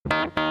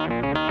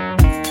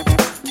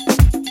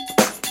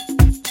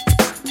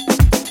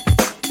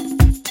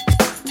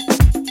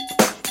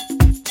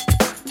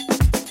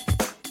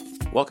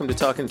Welcome to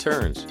Talkin'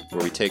 Turns,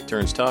 where we take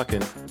turns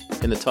talking,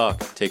 and the talk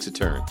takes a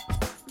turn.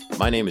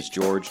 My name is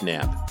George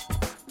Knapp.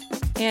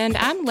 And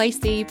I'm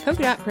Lacey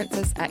Polka Dot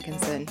Princess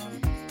Atkinson.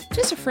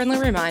 Just a friendly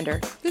reminder,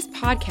 this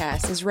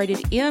podcast is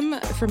rated M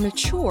for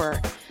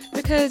mature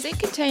because it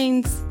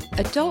contains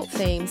adult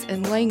themes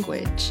and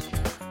language.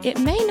 It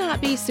may not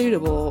be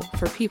suitable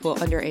for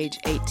people under age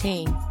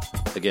 18.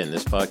 Again,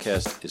 this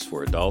podcast is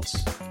for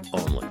adults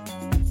only.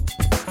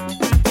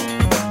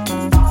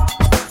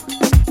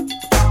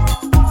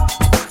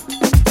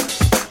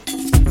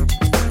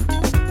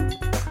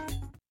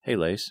 Hey,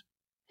 Lace.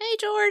 Hey,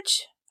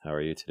 George. How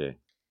are you today?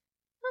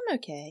 I'm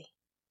okay.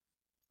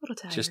 A little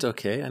tired. Just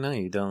okay? I know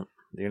you don't.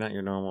 You're not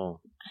your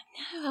normal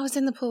I know. I was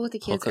in the pool with the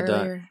kids polka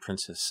dot earlier.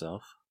 princess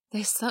self.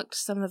 They sucked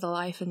some of the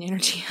life and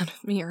energy out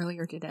of me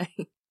earlier today.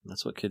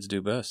 That's what kids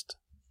do best.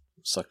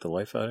 Suck the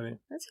life out of you.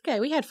 That's okay.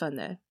 We had fun,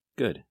 though.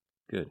 Good.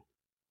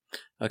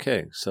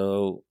 Okay,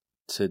 so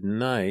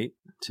tonight,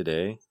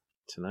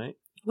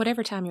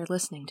 Whatever time you're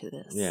listening to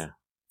this. yeah.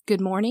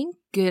 Good morning,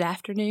 good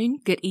afternoon,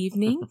 good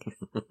evening.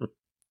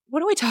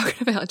 What are we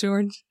talking about,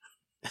 George?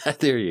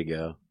 There you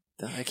go.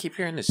 I keep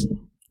hearing this.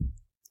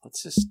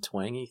 What's this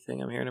twangy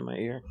thing I'm hearing in my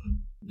ear?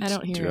 I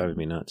don't hear It's it. driving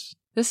me nuts.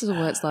 This is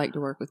what it's like to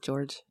work with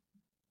George.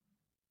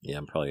 Yeah,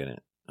 I'm probably going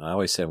to. I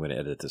always say I'm going to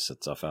edit this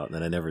stuff out, and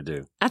then I never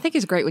do. I think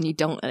it's great when you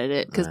don't edit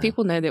it because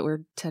people know that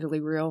we're totally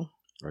real.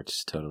 Or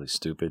just totally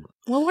stupid.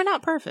 Well, we're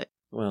not perfect.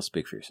 Well,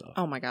 speak for yourself.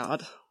 Oh, my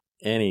God.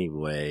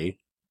 Anyway,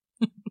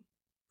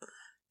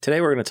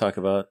 today we're going to talk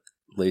about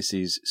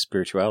Lacey's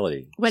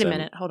spirituality. Wait a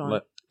minute. Hold on.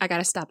 What? I got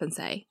to stop and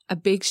say a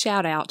big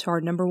shout out to our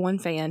number one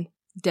fan,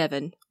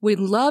 Devin. We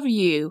love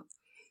you.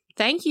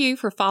 Thank you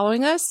for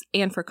following us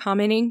and for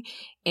commenting.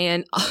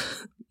 And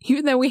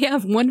even though we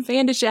have one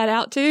fan to shout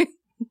out to,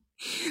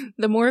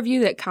 the more of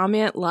you that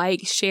comment,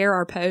 like, share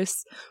our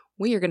posts,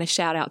 we are going to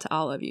shout out to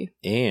all of you.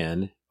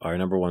 And our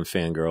number one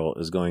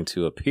fangirl is going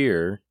to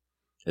appear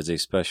as a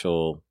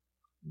special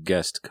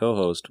guest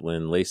co-host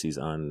when Lacey's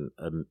on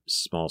a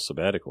small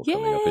sabbatical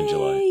coming up in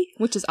July.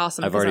 Which is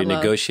awesome. I've already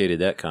negotiated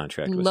that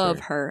contract with her. Love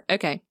her.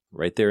 Okay.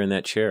 Right there in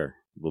that chair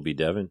will be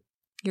Devin,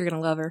 You're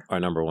going to love her. our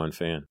number one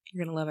fan.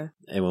 You're going to love her.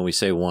 And when we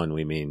say one,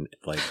 we mean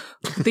like...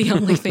 The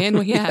only fan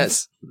we have.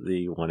 Yes,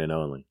 the one and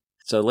only.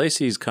 So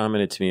Lacey's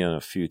commented to me on a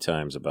few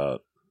times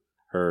about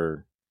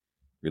her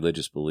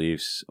religious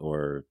beliefs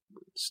or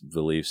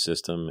belief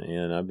system,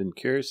 and I've been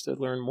curious to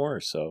learn more.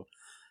 So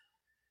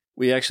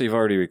we actually have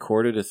already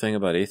recorded a thing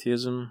about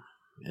atheism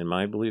and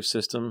my belief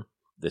system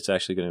that's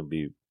actually going to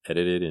be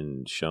edited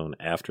and shown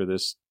after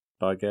this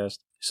podcast.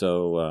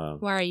 So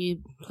why are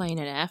you playing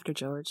it after,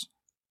 George?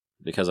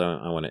 because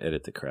I want to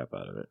edit the crap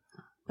out of it.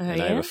 Oh, And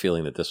yeah? I have a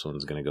feeling that this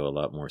one's going to go a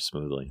lot more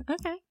smoothly.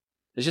 Okay.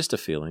 It's just a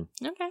feeling.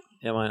 Okay.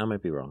 Yeah, I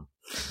might be wrong.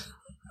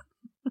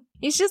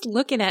 He's just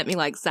looking at me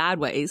like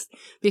sideways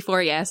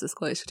before he asks this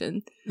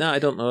question. No, I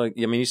don't know. I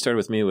mean, you started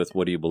with me with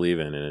what do you believe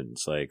in? And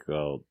it's like,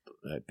 well,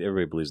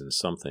 everybody believes in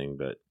something.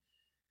 But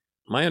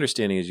my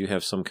understanding is you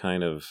have some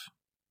kind of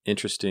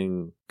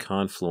interesting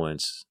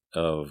confluence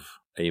of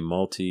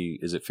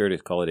is it fair to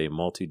call it a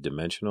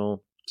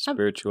multi-dimensional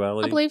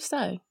spirituality? I believe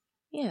so.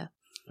 Yeah.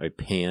 A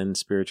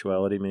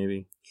pan-spirituality,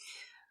 maybe?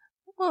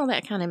 Well,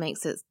 that kind of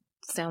makes it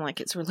sound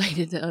like it's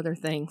related to other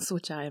things,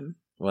 which I'm...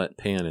 What?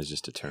 Pan is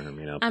just a term,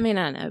 you know. I mean,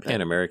 I know, but...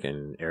 Pan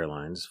American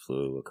Airlines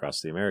flew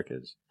across the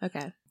Americas.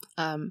 Okay.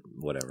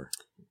 Whatever.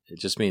 It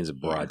just means a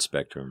broad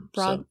spectrum.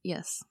 Broad, so.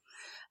 yes.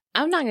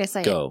 I'm not going to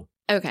say Go.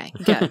 it. Okay,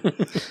 go.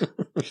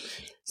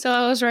 So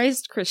I was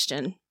raised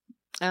Christian.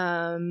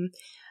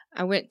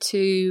 I went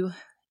to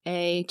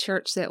a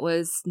church that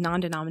was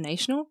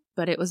non-denominational,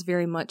 but it was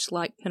very much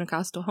like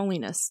Pentecostal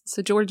holiness.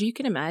 So, George, you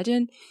can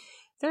imagine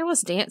there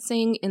was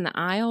dancing in the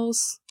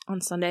aisles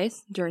on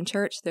Sundays during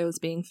church. There was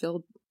being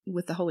filled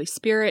with the Holy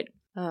Spirit,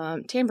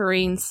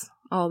 tambourines,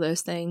 all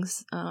those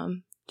things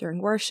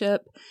during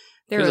worship.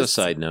 Here's a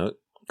side note.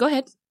 Go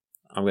ahead.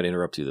 I'm going to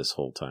interrupt you this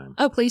whole time.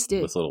 Oh, please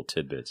do. With little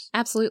tidbits.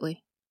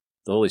 Absolutely.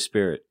 The Holy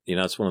Spirit,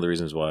 that's one of the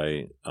reasons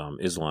why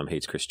Islam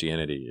hates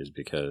Christianity is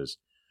because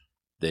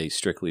they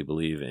strictly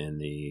believe in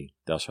the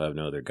thou shalt have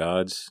no other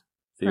gods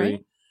theory.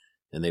 Right.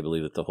 And they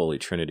believe that the Holy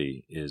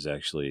Trinity is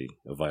actually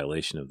a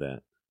violation of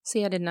that.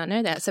 See, I did not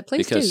know that. So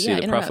please because, do.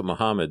 the Prophet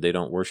Muhammad, they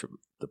don't worship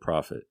the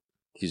prophet.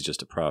 He's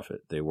just a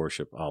prophet. They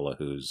worship Allah,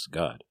 who's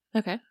God.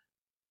 Okay.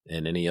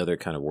 And any other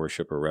kind of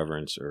worship or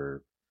reverence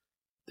or,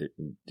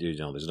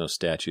 there's no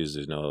statues.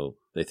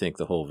 They think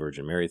the whole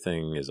Virgin Mary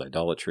thing is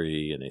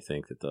idolatry, and they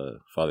think that the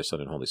Father, Son,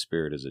 and Holy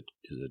Spirit is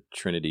a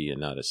trinity and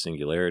not a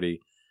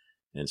singularity.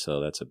 And so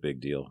that's a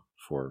big deal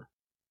for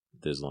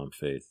the Islam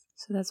faith.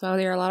 So that's why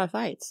there are a lot of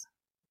fights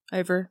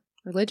over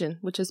religion,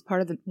 which is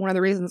one of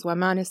the reasons why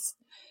mine is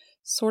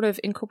sort of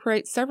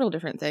incorporates several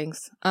different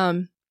things.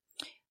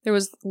 There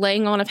was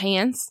laying on of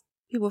hands.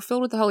 People were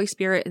filled with the Holy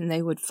Spirit, and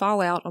they would fall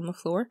out on the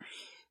floor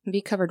and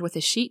be covered with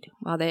a sheet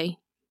while they,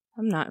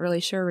 I'm not really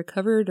sure,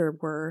 recovered or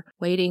were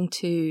waiting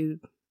to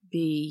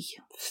be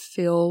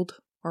filled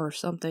or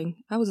something.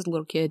 I was a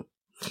little kid.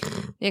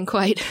 didn't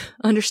quite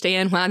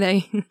understand why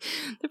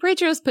the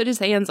preacher was put his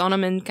hands on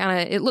them and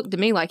kind of, it looked to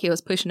me like he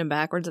was pushing them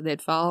backwards and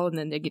they'd fall and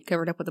then they'd get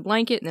covered up with a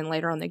blanket and then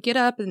later on they'd get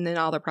up and then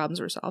all their problems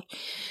were solved.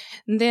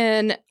 And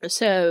then,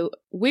 so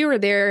we were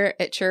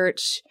there at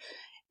church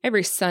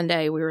every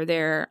Sunday. We were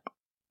there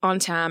on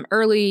time,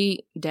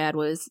 early. Dad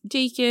was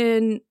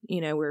deacon.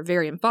 We were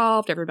very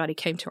involved. Everybody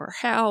came to our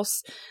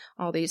house,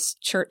 all these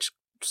church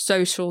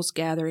socials,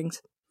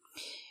 gatherings.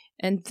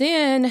 And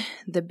then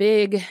the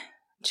big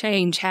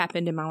change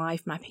happened in my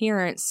life. My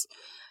parents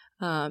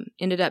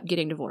ended up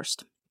getting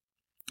divorced.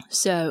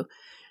 So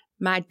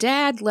my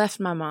dad left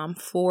my mom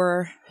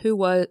for who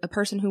was a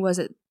person who was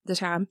at the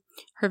time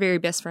her very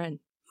best friend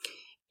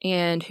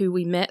and who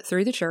we met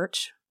through the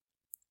church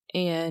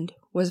and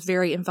was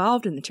very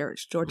involved in the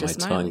church. Georgia My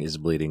tongue is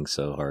bleeding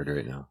so hard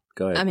right now.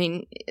 Go ahead. I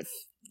mean,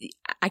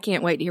 I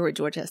can't wait to hear what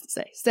George has to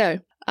say. So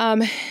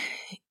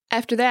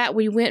after that,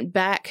 we went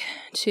back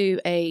to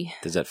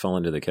Does that fall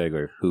into the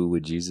category of who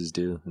would Jesus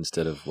do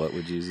instead of what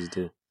would Jesus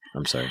do?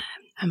 I'm sorry.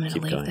 I'm going to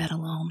leave that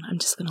alone. I'm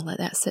just going to let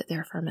that sit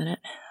there for a minute.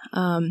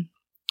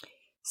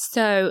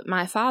 So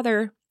my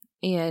father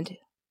and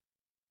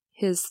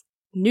his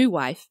new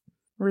wife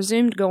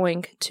resumed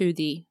going to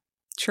the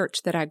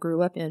church that I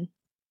grew up in.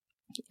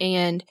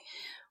 And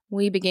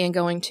we began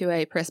going to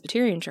a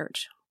Presbyterian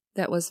church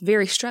that was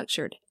very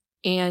structured.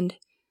 And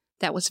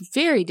that was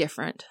very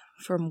different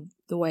from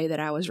the way that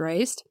I was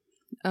raised.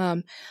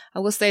 I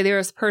will say there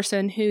was a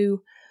person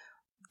who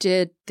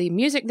did the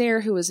music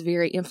there who was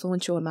very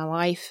influential in my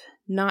life,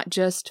 not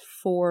just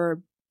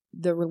for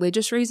the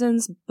religious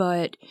reasons,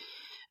 but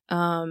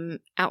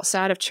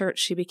outside of church,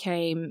 she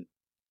became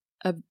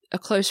a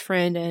close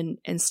friend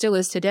and still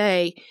is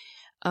today,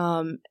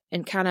 and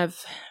kind of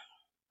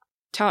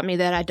taught me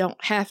that I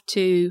don't have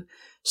to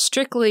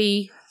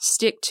strictly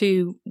stick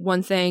to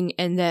one thing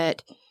and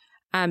that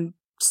I'm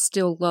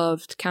still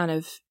loved kind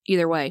of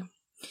either way.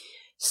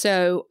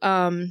 So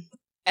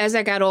as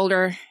I got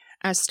older,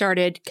 I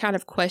started kind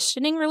of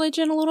questioning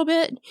religion a little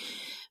bit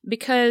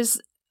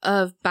because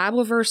of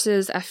Bible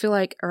verses I feel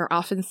like are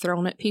often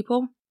thrown at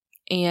people.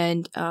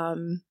 And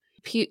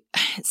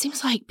it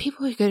seems like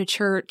people who go to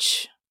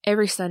church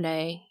every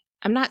Sunday,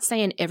 I'm not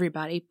saying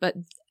everybody, but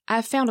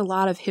I've found a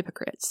lot of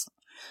hypocrites.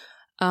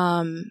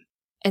 And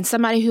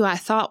somebody who I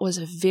thought was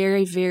a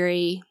very,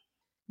 very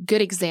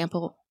good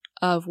example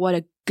of what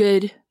a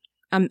good,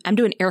 I'm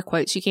doing air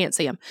quotes, you can't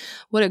see them,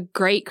 what a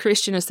great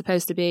Christian is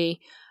supposed to be,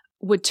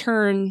 would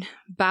turn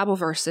Bible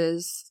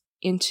verses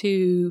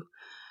into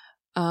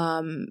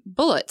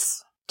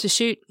bullets to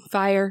shoot,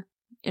 fire,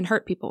 and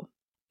hurt people.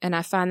 And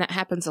I find that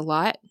happens a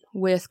lot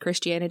with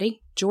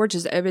Christianity. George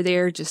is over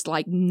there just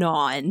like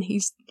gnawing.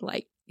 He's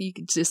like, you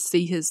could just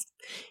see he's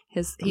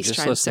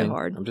trying so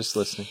hard. I'm just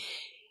listening.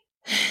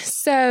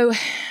 So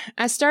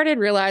I started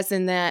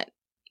realizing that,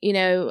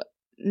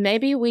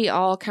 maybe we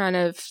all kind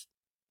of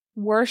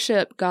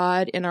worship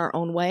God in our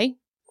own way.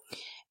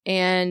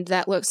 And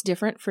that looks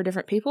different for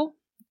different people.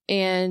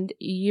 And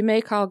you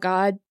may call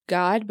God,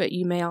 God, but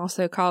you may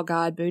also call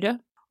God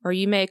Buddha, or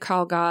you may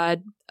call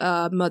God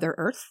Mother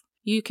Earth.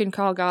 You can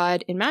call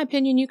God, in my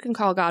opinion, you can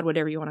call God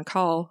whatever you want to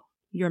call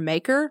your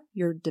maker,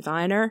 your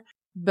diviner.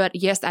 But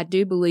yes, I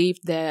do believe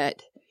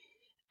that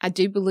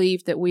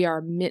we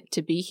are meant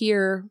to be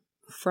here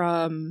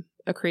from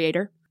a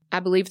creator. I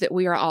believe that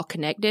we are all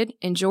connected.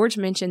 And George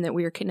mentioned that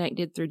we are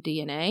connected through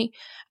DNA.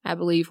 I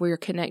believe we are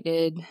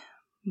connected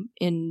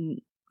in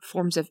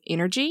forms of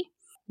energy.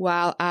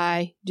 While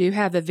I do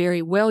have a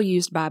very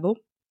well-used Bible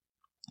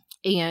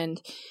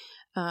and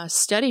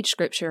studied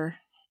scripture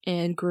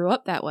and grew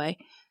up that way,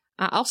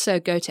 I also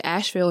go to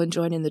Asheville and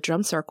join in the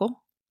drum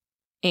circle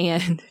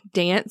and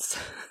dance.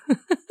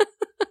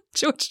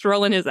 George's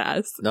rolling his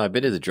eyes. No, I've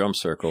been to the drum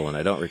circle and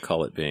I don't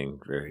recall it being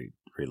very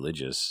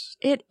religious.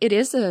 It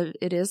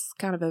is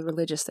kind of a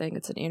religious thing.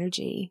 It's an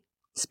energy,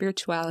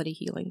 spirituality,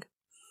 healing.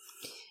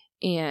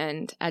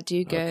 And I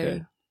do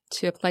go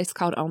to a place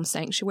called Om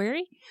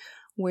Sanctuary,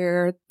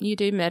 where you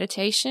do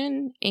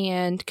meditation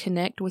and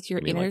connect with your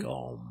inner, like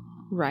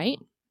Om. Right?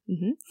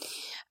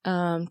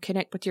 Mm-hmm.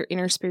 Connect with your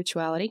inner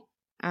spirituality.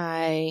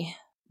 I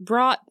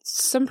brought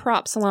some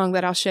props along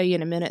that I'll show you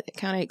in a minute that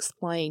kind of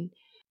explain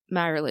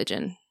my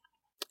religion.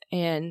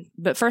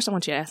 But first, I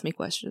want you to ask me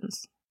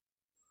questions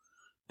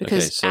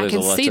because I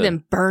can see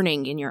them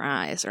burning in your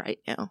eyes right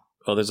now.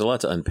 Well, there's a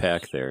lot to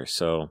unpack there.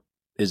 So,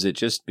 is it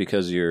just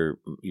because you're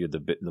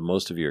the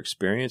most of your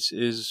experience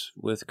is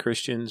with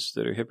Christians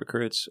that are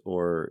hypocrites,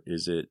 or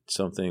is it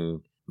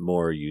something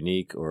more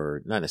unique,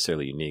 or not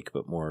necessarily unique,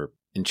 but more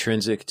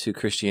intrinsic to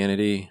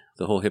Christianity?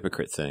 The whole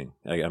hypocrite thing.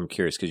 I'm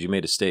curious because you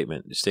made a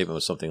statement. The statement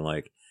was something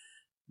like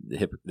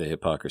the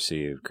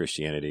hypocrisy of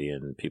Christianity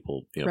and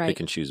people, right, pick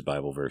and choose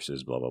Bible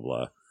verses, blah blah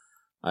blah.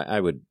 I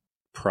would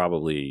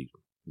probably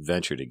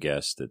venture to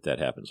guess that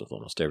happens with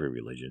almost every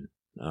religion.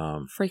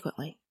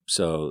 Frequently.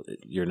 So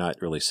you're not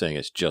really saying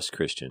it's just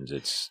Christians.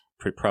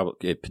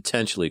 It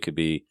potentially could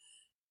be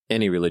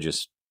any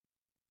religious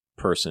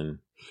person.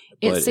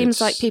 It seems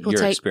like people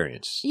take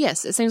experience.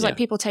 Yes, it seems like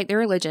people take their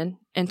religion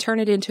and turn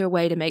it into a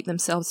way to make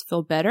themselves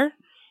feel better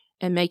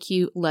and make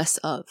you less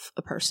of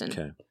a person.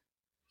 Okay.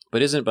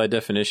 But isn't by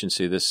definition,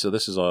 see this, so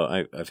this is all,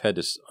 I've had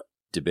this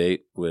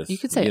debate with You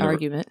could say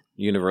argument.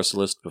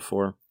 Universalist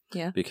before.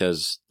 Yeah.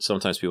 Because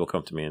sometimes people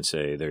come to me and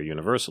say they're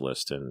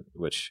Universalist, and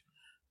which,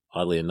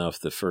 oddly enough,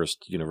 the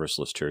first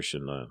Universalist church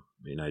in the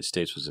United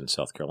States was in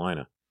South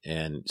Carolina.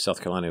 And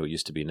South Carolina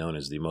used to be known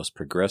as the most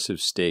progressive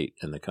state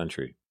in the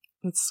country.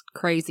 It's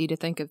crazy to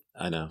think of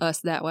I know. us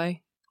that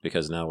way.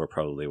 Because now we're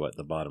probably,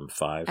 the bottom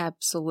 5?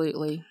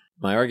 Absolutely.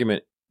 My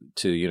argument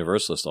to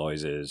Universalists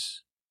always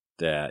is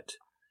that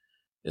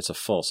it's a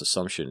false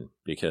assumption,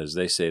 because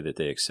they say that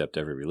they accept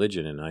every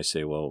religion. And I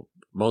say, well,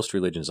 most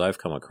religions I've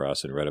come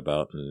across and read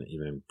about and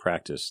even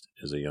practiced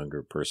as a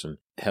younger person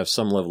have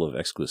some level of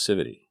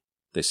exclusivity.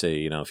 They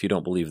say, if you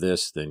don't believe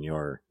this, then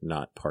you're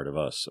not part of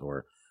us.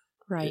 Or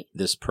right.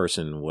 This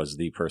person was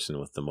the person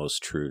with the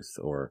most truth,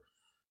 or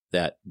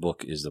that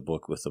book is the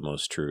book with the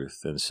most truth.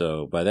 And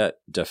so by that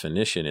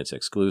definition, it's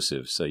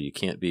exclusive. So you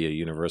can't be a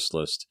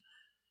Universalist,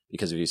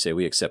 because if you say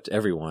we accept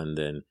everyone,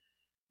 then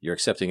you're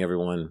accepting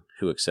everyone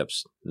who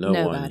accepts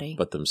nobody. One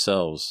but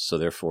themselves. So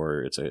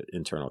therefore, it's an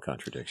internal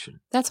contradiction.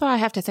 That's why I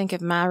have to think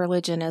of my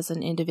religion as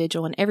an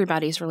individual and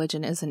everybody's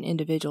religion as an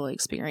individual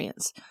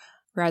experience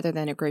rather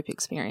than a group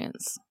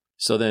experience.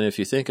 So then if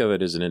you think of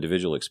it as an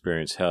individual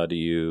experience, how do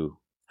you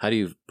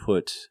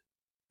put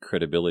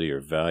credibility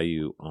or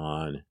value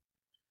on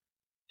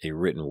a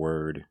written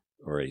word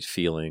or a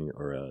feeling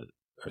or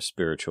a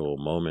spiritual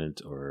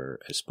moment or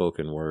a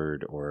spoken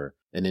word or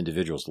an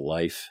individual's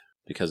life?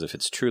 Because if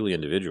it's truly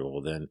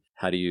individual, then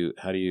how do you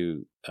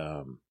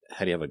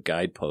have a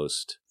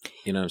guidepost?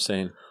 You know what I'm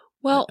saying?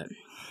 Well,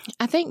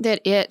 I think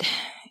that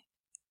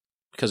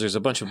because there's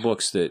a bunch of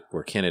books that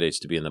were candidates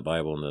to be in the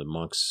Bible, and the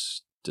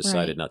monks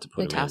decided not to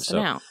put them in.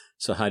 Out.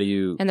 So how do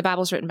you? And the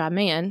Bible's written by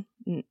man.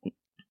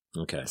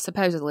 Okay.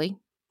 Supposedly.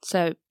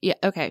 So yeah.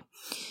 Okay.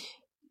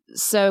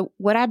 So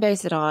what I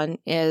base it on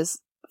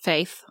is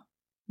faith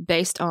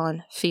based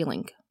on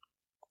feeling,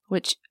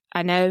 which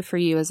I know for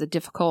you is a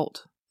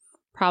difficult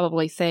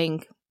probably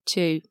thing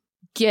to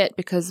get,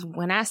 because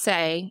when I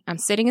say I'm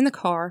sitting in the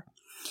car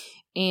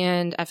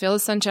and I feel the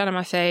sunshine on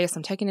my face,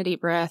 I'm taking a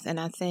deep breath, and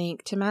I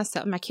think to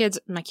myself, my kids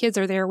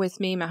are there with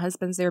me, my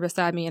husband's there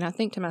beside me, and I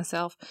think to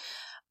myself,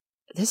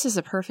 this is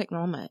a perfect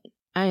moment.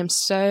 I am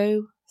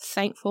so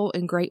thankful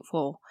and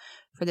grateful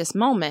for this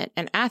moment,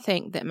 and I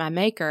think that my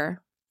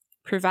Maker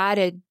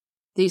provided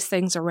these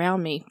things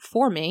around me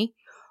for me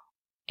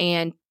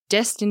and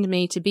destined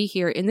me to be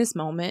here in this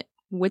moment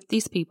with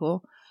these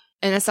people.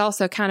 And that's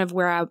also kind of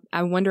where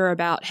I wonder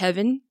about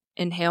heaven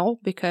and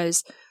hell,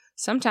 because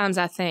sometimes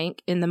I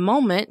think in the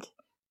moment,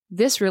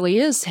 this really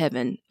is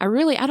heaven. I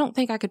don't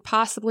think I could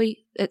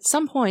possibly, at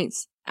some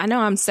points, I know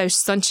I'm so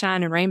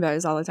sunshine and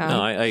rainbows all the time.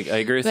 No, I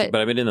agree with you, but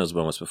I've been in those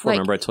moments before.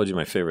 Remember I told you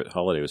my favorite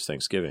holiday was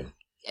Thanksgiving.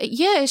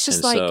 Yeah, it's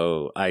just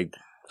so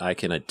I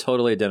can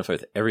totally identify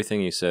with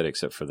everything you said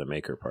except for the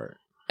Maker part.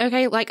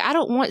 Okay, I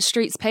don't want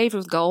streets paved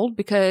with gold,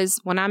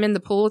 because when I'm in the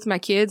pool with my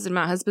kids and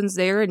my husband's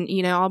there and,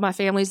 all my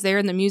family's there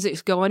and the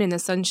music's going and the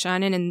sun's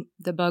shining and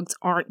the bugs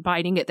aren't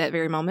biting at that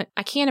very moment,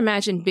 I can't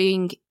imagine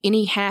being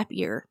any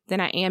happier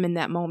than I am in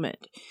that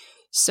moment.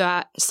 So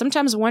I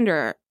sometimes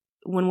wonder,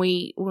 when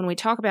we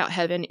talk about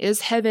heaven,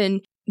 is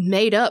heaven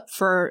made up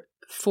for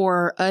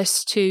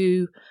us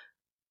to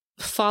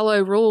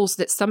follow rules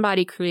that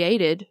somebody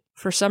created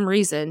for some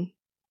reason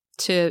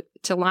to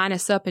line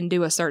us up and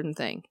do a certain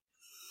thing?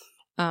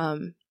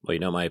 Well, you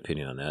know my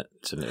opinion on that.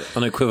 It's an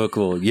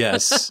unequivocal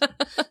yes.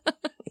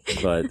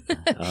 But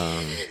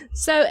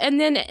so and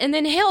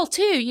then hell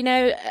too.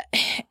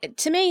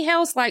 To me,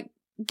 hell's like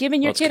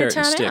giving your kid a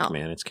timeout.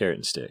 Man, it's carrot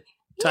and stick.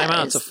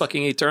 Timeout. It's a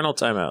fucking eternal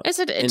timeout. It's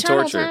an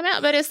eternal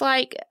timeout, but it's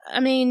like, I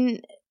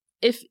mean,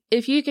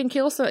 if you can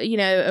kill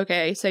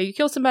okay, so you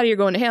kill somebody, you're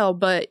going to hell,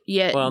 but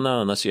yet... Well,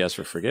 no, unless you ask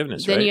for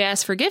forgiveness, then you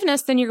ask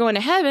forgiveness, then you're going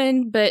to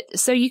heaven, but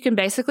so you can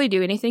basically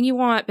do anything you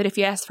want, but if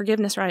you ask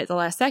forgiveness right at the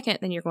last second,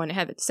 then you're going to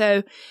heaven.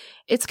 So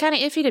it's kind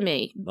of iffy to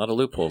me. A lot of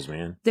loopholes,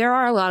 man. There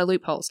are a lot of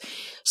loopholes.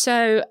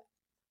 So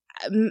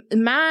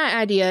my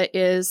idea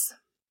is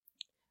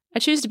I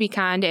choose to be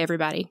kind to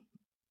everybody.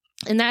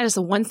 And that is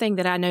the one thing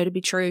that I know to be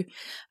true.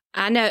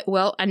 I know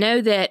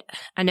that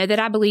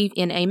I believe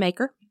in a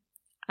Maker.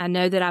 I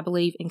know that I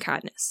believe in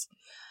kindness.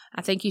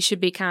 I think you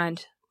should be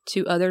kind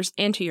to others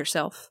and to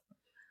yourself.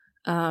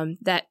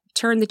 That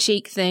turn the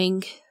cheek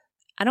thing,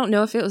 I don't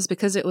know if it was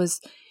because it was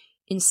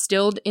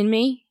instilled in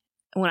me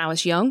when I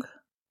was young,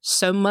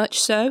 so much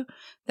so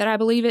that I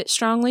believe it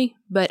strongly,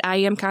 but I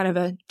am kind of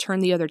a turn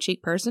the other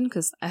cheek person,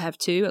 because I have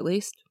 2 at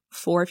least,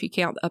 4 if you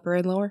count the upper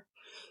and lower.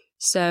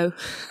 So...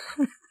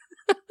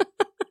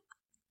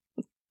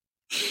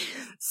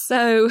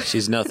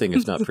 She's nothing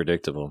if not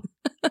predictable.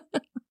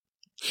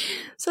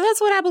 So that's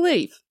what I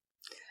believe.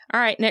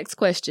 All right, next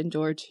question,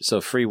 George.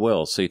 So free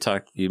will. So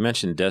you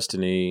mentioned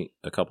destiny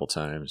a couple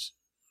times,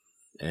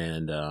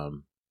 and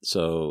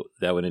so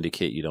that would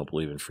indicate you don't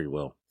believe in free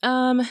will.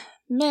 No,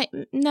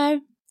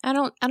 I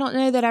don't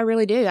know that I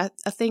really do.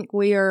 I think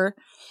we are.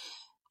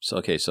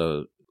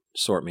 So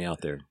sort me out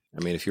there.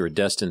 I mean, if you were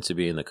destined to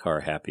be in the car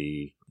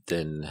happy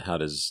then how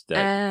does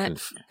that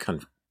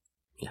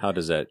how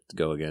does that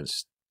go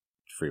against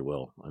free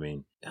will? I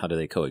mean, how do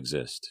they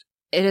coexist?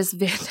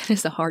 That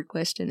is a hard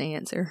question to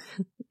answer.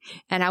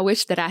 And I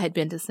wish that I had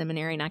been to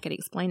seminary and I could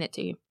explain it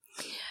to you.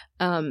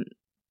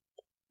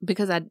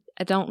 Because I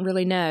don't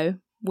really know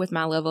with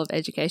my level of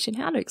education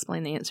how to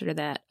explain the answer to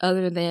that,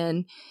 other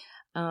than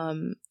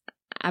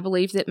I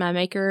believe that my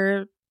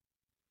maker.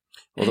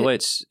 Well,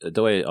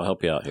 the way I'll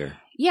help you out here.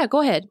 Yeah,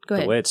 go ahead.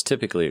 The way it's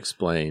typically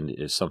explained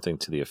is something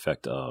to the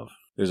effect of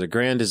there's a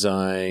grand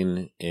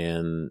design,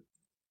 and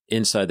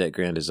inside that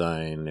grand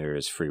design there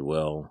is free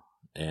will,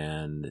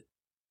 and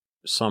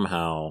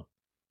somehow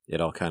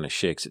it all kind of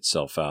shakes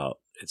itself out.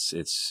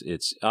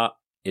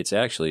 It's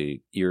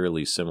actually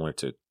eerily similar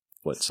to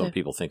what some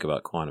people think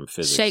about quantum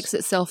physics. Shakes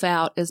itself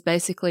out is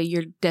basically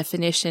your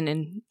definition,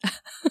 and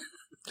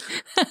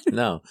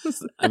no,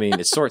 I mean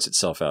it sorts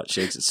itself out,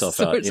 shakes itself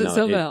out.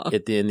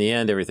 In the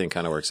end, everything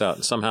kind of works out,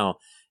 and somehow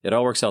it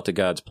all works out to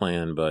God's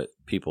plan. But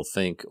people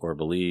think or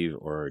believe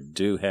or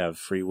do have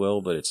free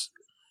will, but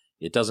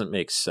it doesn't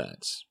make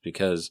sense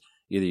because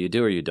either you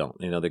do or you don't.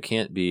 There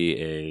can't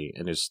be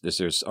and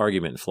there's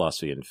argument in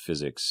philosophy and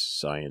physics,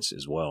 science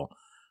as well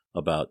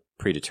about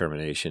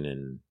predetermination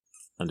in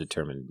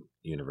undetermined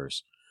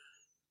universe.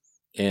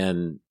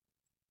 And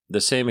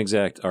the same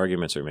exact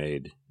arguments are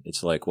made.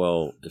 It's like,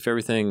 well, if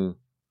everything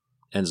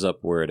ends up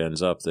where it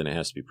ends up, then it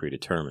has to be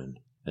predetermined.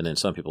 And then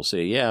some people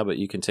say, yeah, but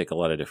you can take a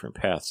lot of different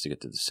paths to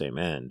get to the same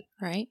end.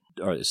 Right.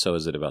 So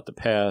is it about the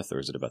path or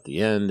is it about the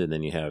end? And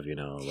then you have,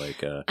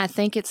 I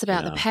think it's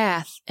about the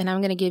path, and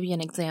I'm going to give you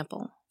an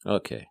example.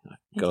 Okay.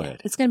 Go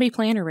ahead. It's going to be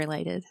planner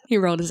related. He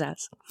rolled his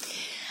eyes. Okay.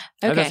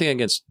 I have nothing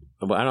against,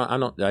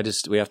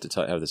 we have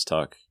to have this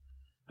talk.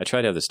 I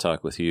tried to have this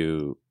talk with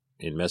you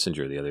in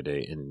Messenger the other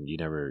day, and you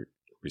never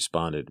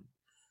responded.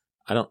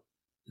 I don't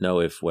know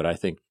if what I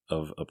think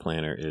of a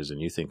planner is and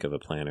you think of a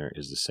planner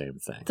is the same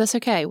thing. That's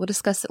okay. We'll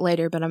discuss it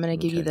later, but I'm going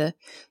to give you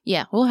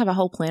we'll have a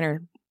whole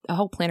planner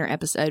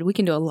episode. We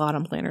can do a lot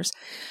on planners.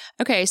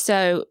 Okay.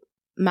 So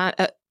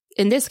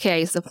in this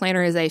case, the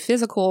planner is a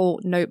physical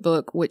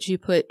notebook, which you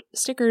put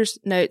stickers,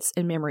 notes,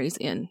 and memories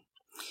in.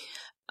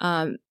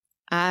 You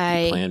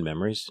plan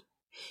memories?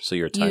 So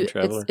you're a time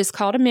traveler? It's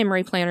called a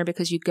memory planner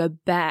because you go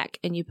back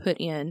and you put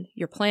in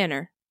your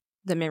planner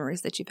the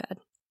memories that you've had.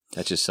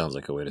 That just sounds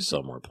like a way to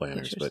sell more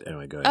planners. But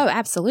anyway, go ahead. Oh,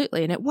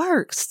 absolutely. And it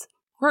works.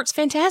 Works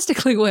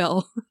fantastically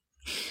well.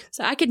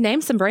 So I could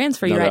name some brands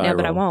for you right now,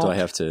 but I won't. Do I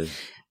have to?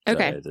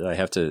 Okay. Do I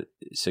have to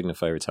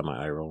signify every time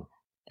I eye roll?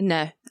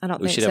 No, I don't think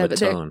so. We should have a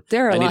tone.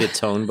 I need a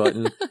tone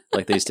button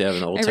like they used to have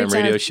in old time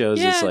radio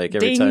shows. It's like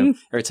every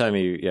time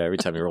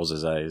he rolls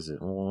his eyes.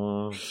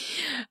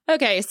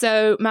 Okay,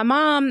 so my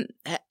mom,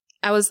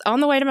 I was on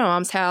the way to my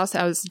mom's house.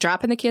 I was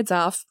dropping the kids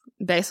off,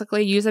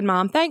 basically using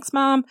thanks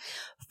mom,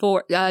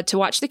 for to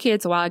watch the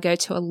kids while I go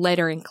to a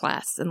lettering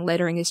class. And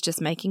lettering is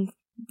just making,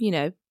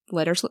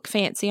 letters look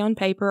fancy on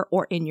paper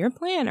or in your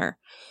planner.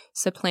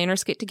 So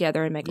planners get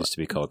together and make. It used to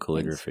be called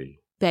calligraphy.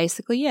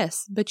 Basically,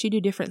 yes, but you do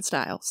different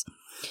styles.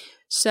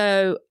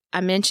 So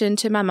I mentioned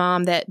to my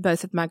mom that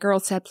both of my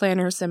girls had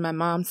planners, and my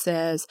mom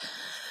says,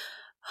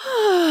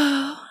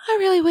 "Oh, I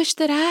really wish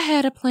that I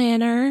had a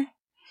planner."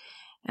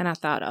 And I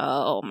thought,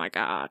 oh my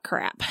God,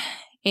 crap.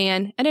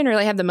 And I didn't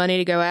really have the money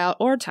to go out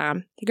or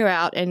time to go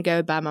out and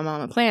go buy my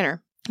mom a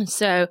planner. And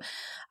so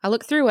I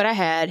looked through what I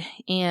had,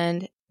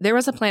 and there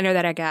was a planner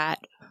that I got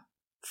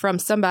from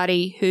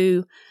somebody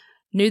who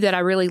knew that I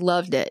really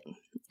loved it.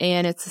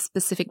 And it's a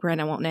specific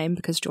brand I won't name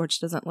because George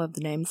doesn't love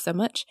the name so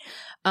much.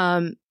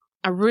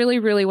 I really,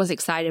 really was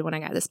excited when I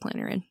got this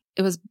planner in.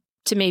 It was,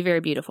 to me, very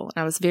beautiful.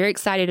 And I was very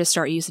excited to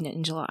start using it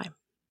in July.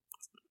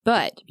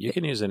 But you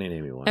can use any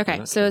name you want.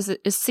 Okay, so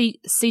it's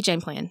C.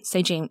 Jane plan.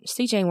 C.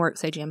 Jane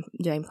Works, C.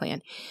 Jane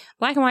plan.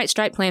 Black and white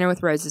striped planner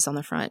with roses on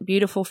the front.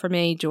 Beautiful for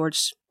me.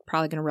 George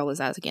probably going to roll his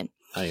eyes again.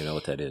 I don't even know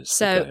what that is.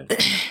 So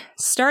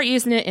start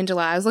using it in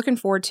July. I was looking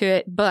forward to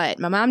it, but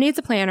my mom needs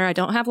a planner. I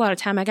don't have a lot of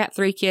time. I got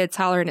 3 kids,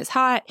 hollering it's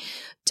hot.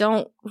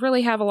 Don't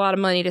really have a lot of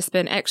money to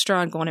spend extra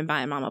on going and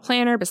buying mom a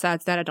planner.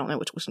 Besides that, I don't know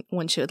which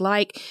one she would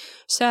like.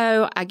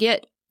 So I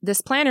get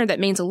this planner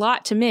that means a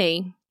lot to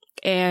me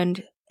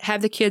and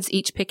have the kids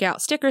each pick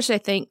out stickers they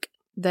think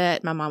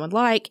that my mom would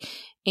like,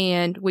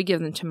 and we give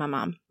them to my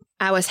mom.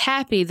 I was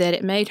happy that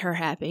it made her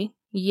happy,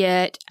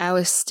 yet I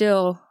was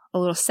still a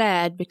little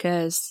sad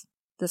because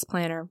this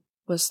planner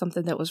was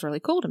something that was really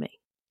cool to me.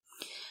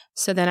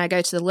 So then I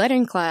go to the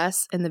lettering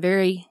class, and the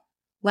very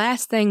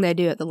last thing they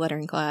do at the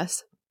lettering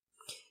class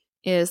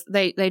is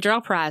they draw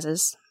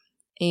prizes,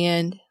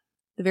 and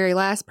the very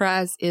last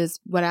prize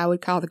is what I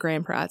would call the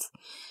grand prize.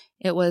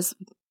 It was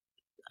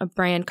a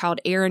brand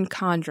called Erin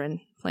Condren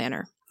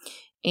planner.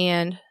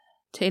 And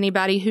to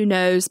anybody who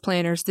knows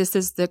planners, this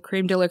is the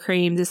creme de la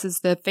creme. This is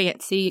the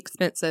fancy,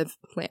 expensive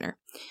planner.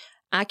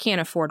 I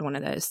can't afford one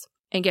of those.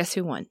 And guess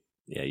who won?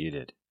 Yeah, you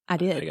did. I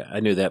did.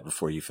 I knew that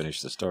before you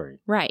finished the story.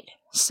 Right.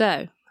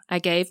 So I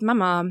gave my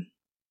mom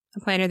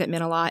a planner that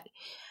meant a lot.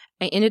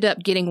 I ended up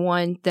getting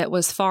one that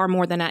was far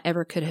more than I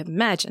ever could have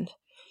imagined.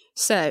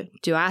 So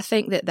do I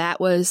think that that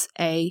was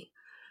a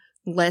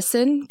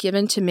lesson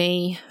given to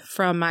me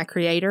from my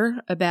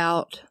creator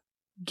about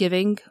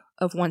giving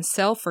of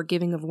oneself or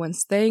giving of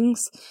one's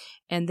things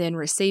and then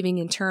receiving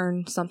in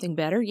turn something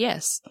better?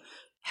 Yes.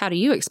 How do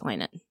you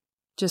explain it?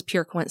 Just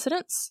pure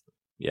coincidence?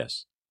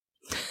 Yes.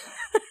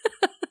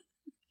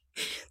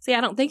 See,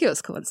 I don't think it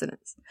was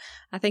coincidence.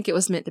 I think it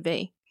was meant to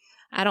be.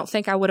 I don't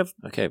think I would have.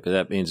 Okay, but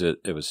that means it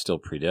was still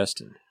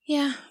predestined.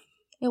 Yeah,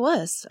 it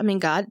was. I mean,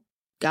 God,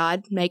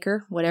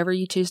 maker, whatever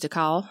you choose to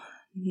call,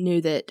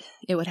 knew that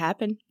it would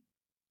happen.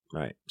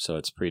 Right. So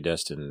it's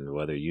predestined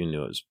whether you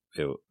knew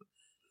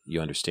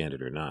you understand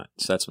it or not.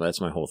 So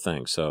that's my whole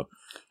thing. So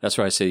that's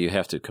why I say you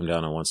have to come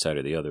down on one side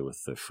or the other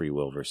with the free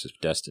will versus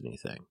destiny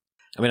thing.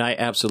 I mean, I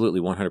absolutely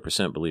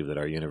 100% believe that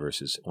our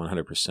universe is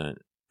 100%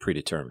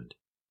 predetermined.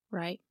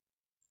 Right.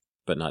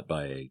 But not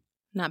by a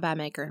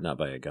maker. Not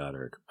by a God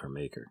or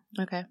maker.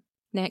 Okay.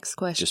 Next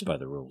question. Just by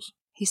the rules.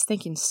 He's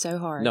thinking so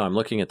hard. No, I'm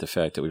looking at the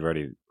fact that we've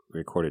already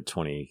recorded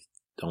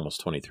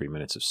almost 23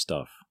 minutes of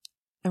stuff.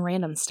 And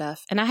random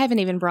stuff. And I haven't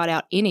even brought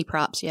out any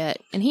props yet.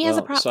 And he has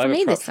a prop for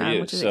me this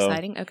time, which is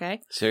exciting. Okay.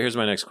 So here's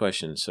my next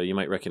question. So you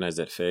might recognize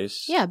that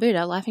face? Yeah,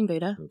 Buddha, laughing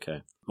Buddha.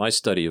 Okay. My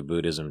study of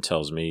Buddhism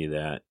tells me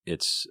that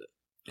it's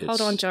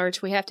hold on,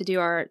 George. We have to do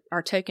our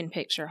token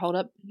picture. Hold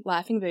up,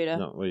 laughing Buddha.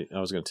 No, wait. I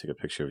was going to take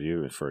a picture of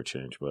you for a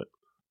change, but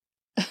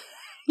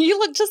you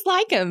look just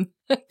like him.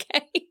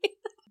 Okay.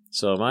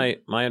 So my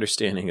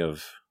understanding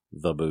of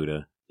the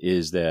Buddha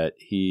is that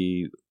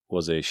he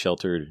was a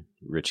sheltered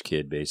rich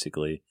kid,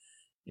 basically,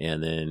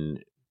 and then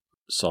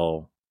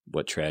saw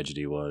what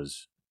tragedy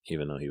was,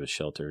 even though he was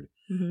sheltered,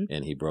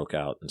 and he broke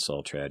out and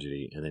saw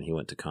tragedy, and then he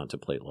went to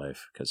contemplate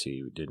life because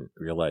he didn't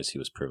realize he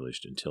was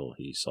privileged until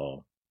he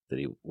saw that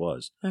he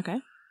was.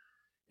 Okay.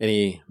 And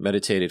he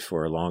meditated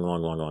for a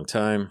long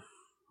time,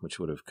 which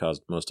would have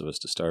caused most of us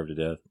to starve to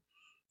death.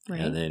 Right.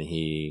 And then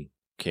he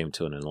came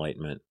to an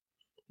enlightenment,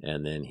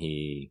 and then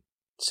he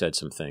said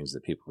some things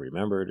that people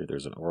remembered.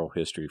 There's an oral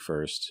history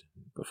first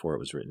before it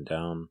was written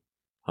down.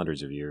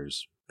 Hundreds of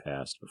years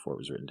passed before it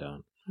was written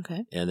down.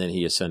 Okay. And then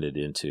he ascended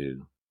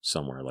into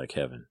somewhere like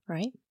heaven.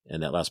 Right.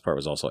 And that last part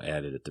was also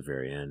added at the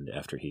very end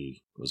after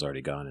he was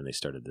already gone and they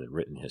started the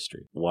written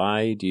history.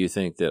 Why do you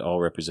think that all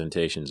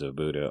representations of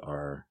Buddha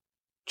are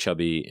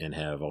chubby and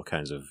have all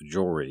kinds of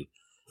jewelry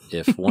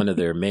if one of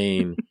their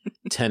main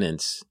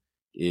tenets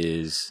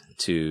is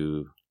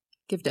to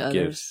give to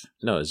others?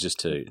 No, it's just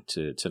to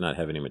not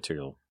have any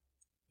material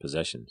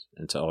possessions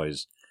and to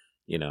always,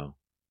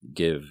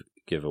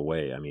 give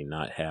away. I mean,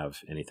 not have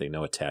anything,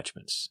 no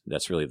attachments.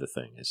 That's really the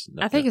thing.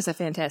 I think it's a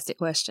fantastic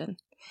question.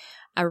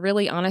 I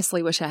really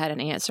honestly wish I had an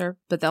answer,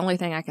 but the only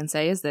thing I can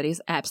say is that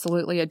he's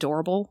absolutely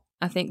adorable.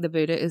 I think the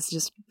Buddha is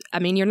just, I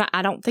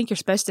don't think you're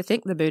supposed to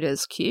think the Buddha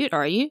is cute,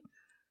 are you?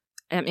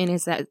 I mean,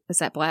 is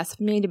that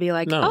blasphemy to be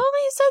like, no, oh,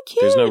 he's so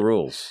cute? There's no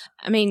rules.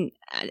 I mean,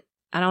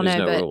 I don't know.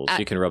 There's no rules.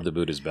 You can rub the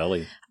Buddha's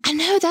belly. I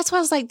know. That's why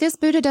I was like, this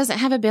Buddha doesn't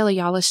have a belly,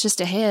 y'all. It's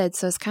just a head.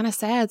 So it's kind of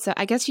sad. So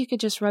I guess you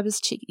could just rub his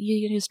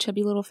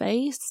chubby little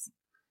face.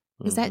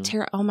 Is that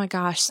terrible? Oh my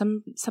gosh.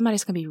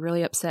 Somebody's going to be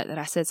really upset that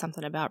I said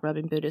something about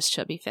rubbing Buddha's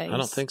chubby face. I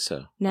don't think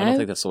so. No? I don't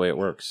think that's the way it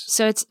works.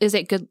 So is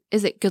it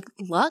good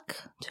luck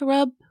to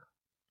rub?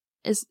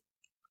 Is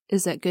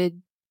that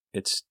good?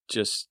 It's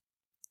just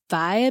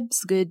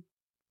vibes? Good.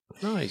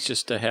 No, he's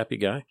just a happy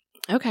guy.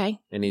 Okay.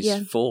 And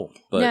he's full.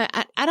 But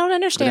no, I don't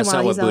understand why that's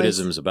not what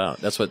Buddhism's about.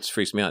 That's what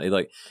freaks me out.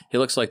 He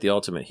looks like the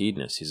ultimate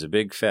hedonist. He's a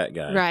big fat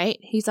guy. Right.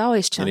 He's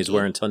always chunky. And he's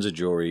wearing tons of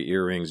jewelry,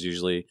 earrings,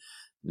 usually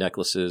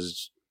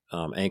necklaces,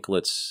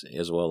 anklets,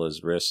 as well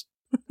as wrist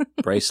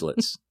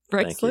bracelets.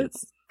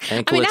 Bracelets?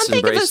 Anklets I'm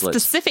thinking of a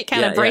specific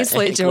kind of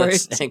bracelet,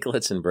 George.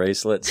 Anklets and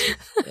bracelets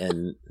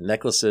and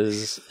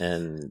necklaces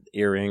and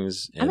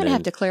earrings. And I'm going to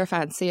have to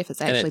clarify and see if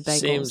it's actually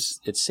bagels.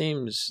 It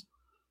seems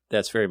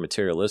that's very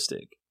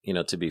materialistic,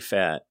 to be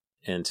fat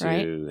and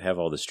to have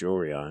all this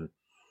jewelry on.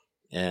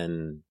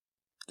 And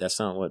that's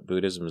not what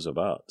Buddhism is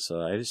about.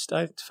 So I just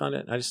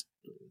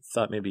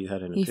thought maybe you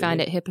had an opinion. You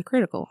find it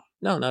hypocritical?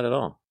 No, not at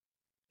all.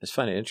 I just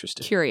find it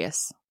interesting.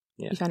 Curious.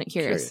 Yeah. You find it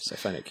curious? I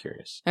find it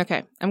curious.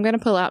 Okay. I'm going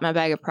to pull out my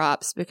bag of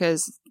props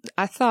because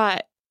I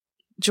thought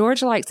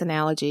George likes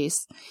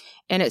analogies,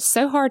 and it's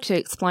so hard to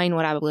explain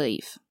what I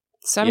believe.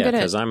 So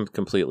because I'm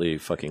completely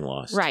fucking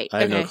lost. Right. I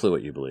have no clue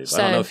what you believe. So,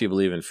 I don't know if you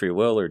believe in free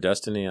will or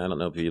destiny. I don't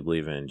know if you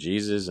believe in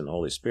Jesus and the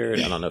Holy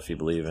Spirit. I don't know if you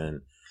believe in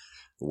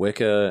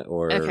Wicca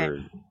or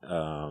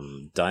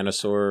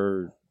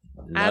dinosaur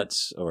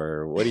nuts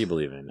or what do you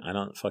believe in? I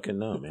don't fucking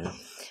know, man.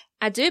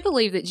 I do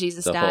believe that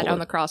Jesus died on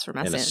the cross for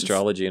my sins. And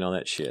astrology and all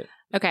that shit.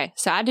 Okay,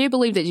 so I do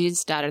believe that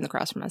Jesus died on the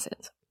cross for my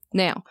sins.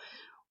 Now,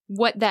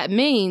 what that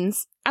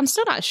means, I'm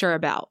still not sure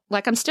about.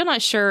 I'm still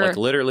not sure. Like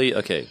literally,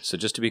 okay, so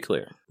just to be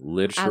clear,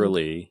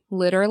 literally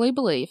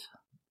believe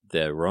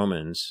the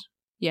Romans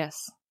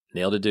yes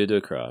nailed a dude to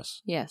a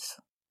cross. Yes.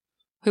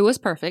 Who was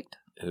perfect.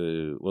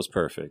 And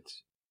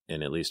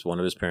at least one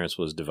of his parents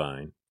was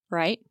divine.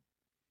 Right.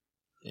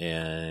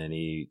 And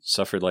he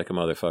suffered like a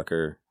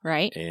motherfucker.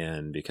 Right.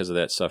 And because of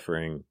that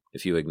suffering,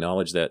 if you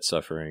acknowledge that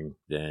suffering,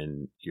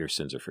 then your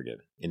sins are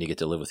forgiven. And you get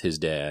to live with his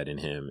dad and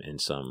him in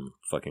some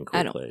fucking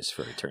cool place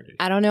for eternity.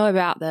 I don't know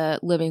about the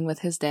living with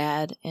his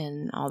dad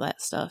and all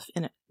that stuff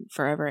in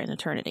forever in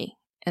eternity.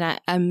 And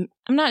I'm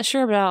not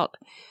sure about,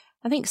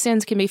 I think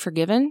sins can be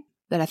forgiven,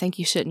 but I think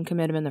you shouldn't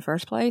commit them in the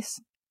first place.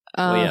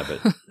 Well, yeah,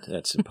 but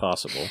that's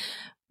impossible.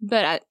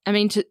 But I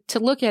mean, to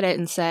look at it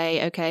and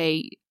say,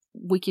 okay,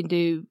 we can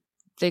do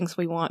things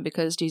we want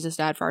because Jesus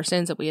died for our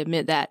sins, and we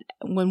admit that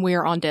when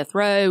we're on death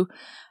row,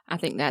 I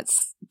think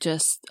that's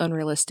just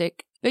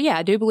unrealistic. But yeah,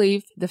 I do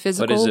believe the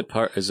physical.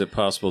 But is it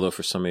possible though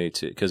for somebody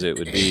to, because it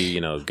would be,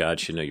 God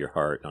should know your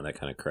heart and all that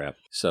kind of crap.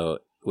 So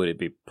would it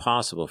be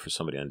possible for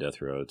somebody on death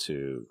row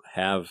to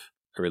have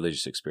a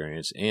religious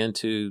experience and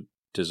to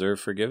deserve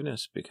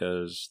forgiveness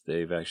because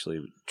they've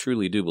actually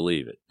truly do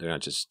believe it? They're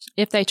not just.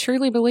 If they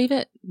truly believe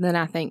it, then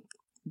I think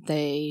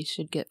they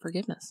should get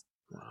forgiveness.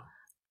 Wow.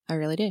 I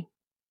really do.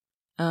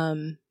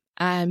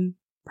 I'm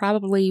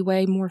probably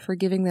way more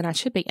forgiving than I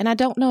should be. And I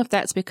don't know if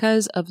that's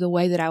because of the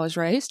way that I was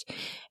raised,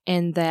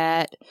 and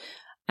that,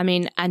 I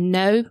mean, I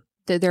know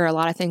that there are a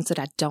lot of things that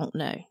I don't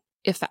know.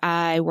 If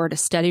I were to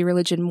study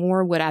religion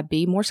more, would I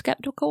be more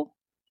skeptical?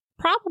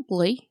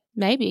 Probably,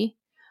 maybe.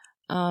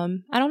 I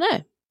don't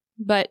know.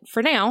 But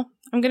for now,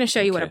 I'm going to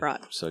show you what I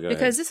brought. So go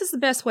because ahead. This is the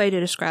best way to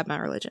describe my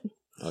religion.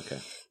 Okay.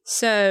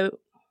 So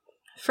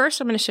first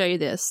I'm going to show you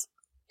this.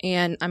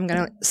 And I'm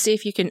going to see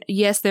if you can,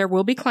 yes, there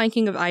will be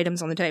clanking of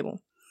items on the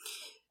table.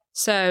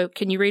 So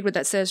can you read what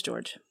that says,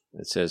 George?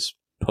 It says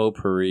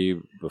potpourri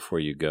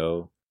before you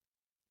go.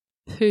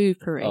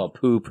 Poo-pourri. Oh,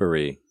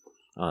 potpourri.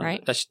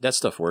 Right. That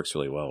stuff works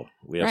really well.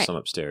 We have some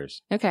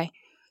upstairs. Okay.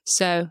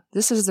 So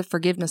this is the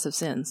forgiveness of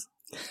sins.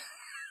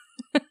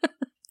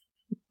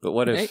 But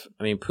what if,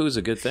 poo's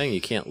a good thing.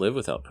 You can't live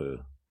without poo.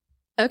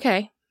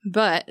 Okay.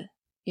 But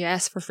you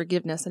ask for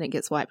forgiveness and it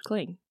gets wiped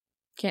clean.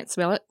 Can't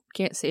smell it.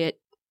 Can't see it.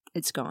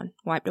 It's gone.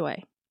 Wiped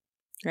away.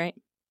 Right?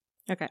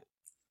 Okay.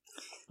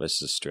 This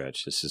is a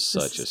stretch. This is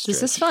such a stretch.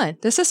 This is fun.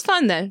 This is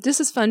fun, though.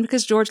 This is fun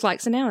because George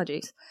likes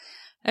analogies.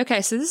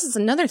 Okay, so this is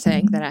another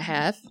thing that I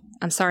have.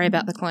 I'm sorry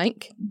about the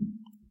clank.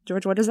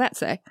 George, what does that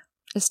say?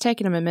 It's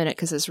taking him a minute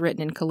because it's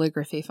written in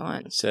calligraphy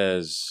font. It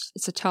says...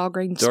 It's a tall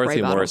green spray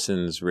Dorothy bottle.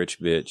 Morrison's Rich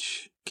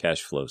Bitch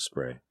Cash Flow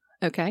Spray.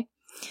 Okay.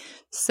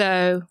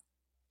 So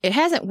it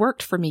hasn't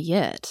worked for me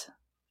yet,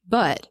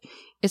 but...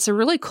 It's a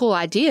really cool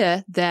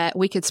idea that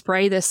we could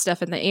spray this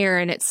stuff in the air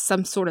and it's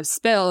some sort of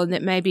spell and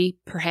that maybe,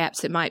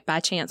 perhaps it might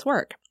by chance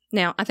work.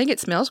 Now, I think it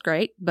smells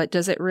great, but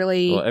does it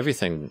really... Well,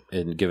 everything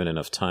given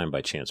enough time by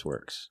chance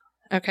works.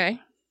 Okay.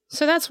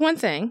 So that's one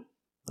thing.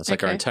 That's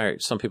like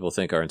some people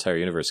think our entire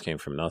universe came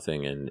from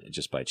nothing and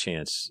just by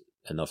chance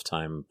enough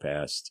time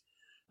passed,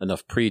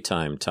 enough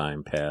pre-time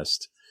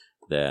passed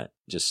that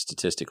just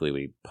statistically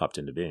we popped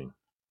into being.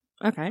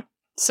 Okay.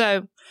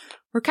 So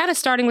we're kind of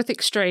starting with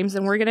extremes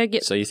and we're going to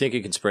get... So you think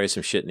you can spray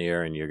some shit in the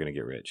air and you're going to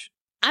get rich?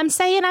 I'm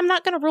saying I'm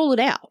not going to rule it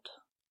out,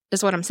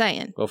 is what I'm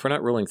saying. Well, if we're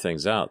not ruling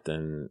things out,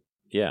 then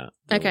yeah.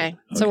 Okay.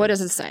 So what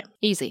does it say?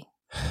 Easy.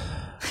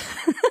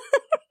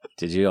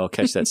 Did you all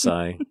catch that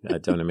sigh? I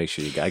don't want to make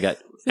sure I got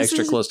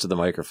extra close to the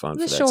microphone for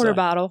that sigh. The shorter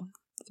bottle.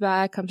 It's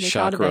by a company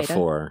called Chakra Aveda.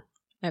 4.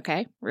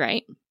 Okay.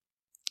 Right.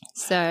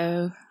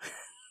 So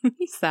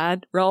he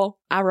sighed. Roll.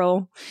 I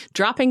roll.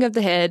 Dropping of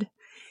the head.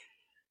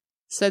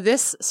 So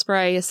this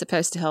spray is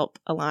supposed to help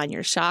align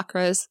your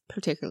chakras,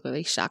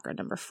 particularly chakra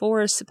number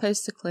 4 is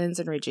supposed to cleanse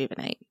and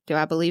rejuvenate. Do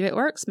I believe it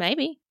works?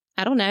 Maybe.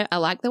 I don't know. I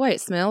like the way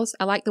it smells.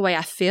 I like the way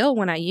I feel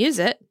when I use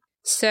it.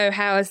 So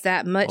how is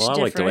that much different?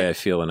 I like the way I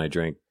feel when I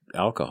drink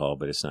alcohol,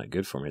 but it's not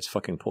good for me. It's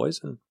fucking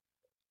poison.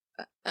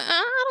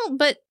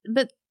 But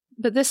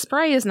this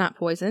spray is not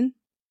poison.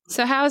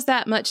 So how is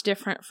that much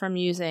different from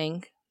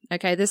using...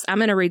 Okay, I'm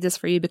going to read this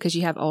for you because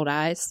you have old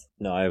eyes.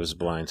 No, I was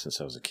blind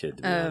since I was a kid,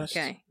 to be honest.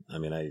 Okay. I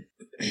mean,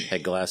 I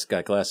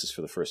got glasses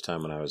for the first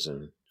time when I was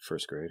in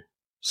first grade.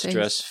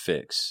 Stress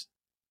Fix.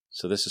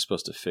 So this is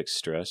supposed to fix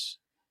stress?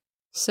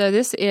 So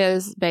this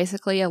is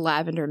basically a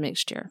lavender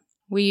mixture.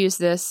 We use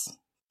this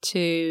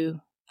to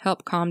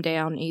help calm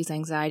down, ease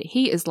anxiety.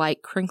 He is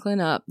like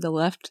crinkling up the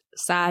left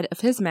side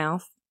of his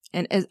mouth.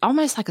 And it's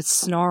almost like a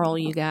snarl,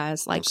 you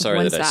guys. Like I'm sorry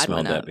one that side I smelled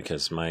went that up.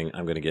 because I'm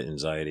going to get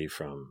anxiety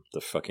from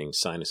the fucking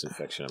sinus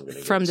infection I'm going to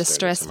get. From the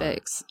Stress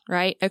Fix,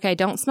 right? Okay,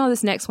 don't smell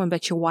this next one,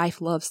 but your wife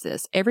loves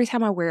this. Every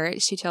time I wear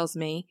it, she tells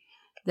me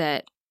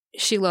that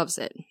she loves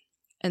it.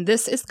 And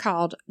this is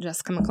called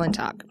Jessica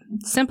McClintock.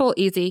 Simple,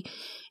 easy.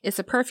 It's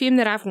a perfume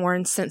that I've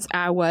worn since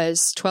I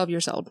was 12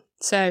 years old.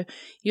 So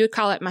you would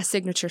call it my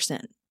signature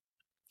scent.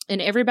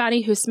 And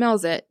everybody who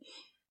smells it,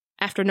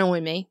 after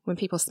knowing me, when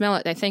people smell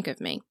it, they think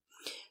of me.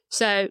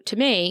 So to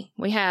me,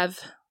 we have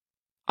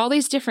all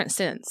these different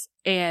scents,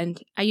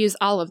 and I use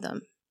all of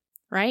them,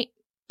 right?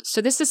 So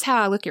this is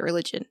how I look at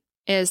religion,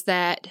 is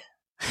that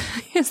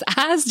his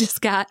eyes just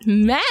got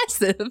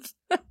massive.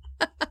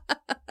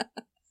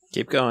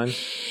 Keep going.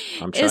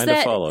 I'm trying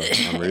to follow.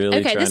 I'm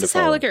really trying to follow. Okay, this is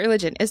how I look at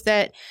religion, is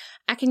that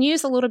I can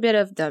use a little bit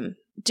of them,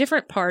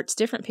 different parts,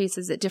 different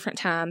pieces at different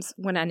times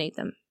when I need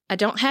them. I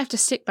don't have to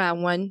stick by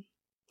one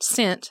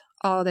scent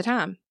all the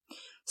time.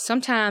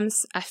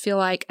 Sometimes I feel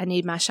like I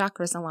need my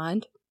chakras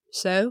aligned,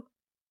 so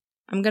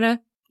I'm going to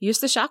use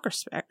the chakra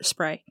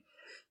spray.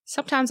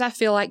 Sometimes I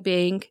feel like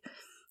being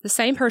the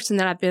same person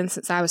that I've been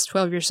since I was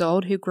 12 years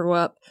old, who grew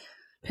up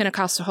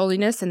Pentecostal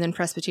holiness and then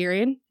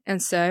Presbyterian,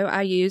 and so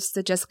I use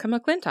the Jessica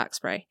McClintock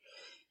spray.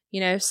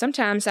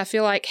 Sometimes I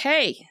feel like,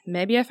 hey,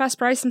 maybe if I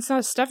spray some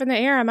stuff in the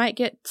air, I might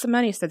get some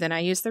money, so then I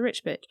use the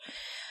rich bitch.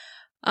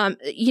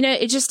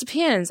 It just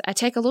depends. I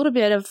take a little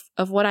bit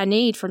of what I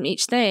need from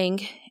each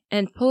thing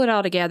and pull it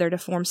all together to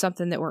form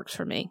something that works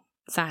for me.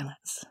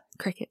 Silence.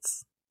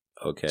 Crickets.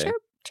 Okay.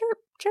 Chirp, chirp,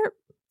 chirp.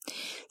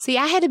 See,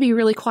 I had to be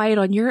really quiet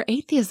on your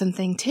atheism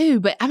thing too,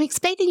 but I'm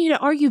expecting you to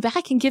argue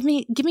back and give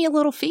me a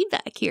little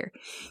feedback here.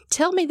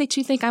 Tell me that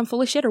you think I'm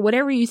full of shit or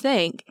whatever you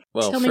think.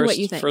 Well, tell me what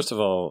you think. First of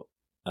all,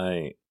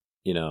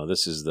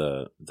 this is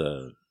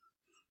the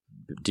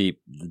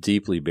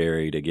deeply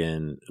buried,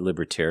 again,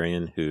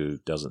 libertarian who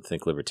doesn't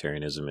think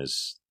libertarianism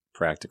is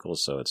practical,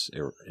 so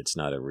it's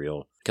not a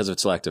real, because of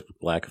its lack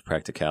of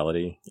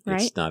practicality.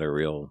 Right. It's not a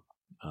real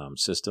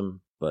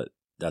system, but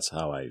that's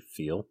how I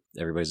feel.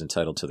 Everybody's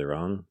entitled to their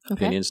own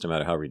opinions, no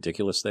matter how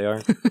ridiculous they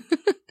are.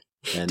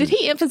 And did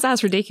he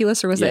emphasize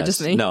ridiculous, or was that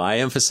just me? No, I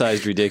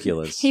emphasized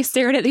ridiculous. He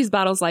stared at these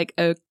bottles like,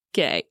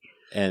 okay.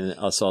 And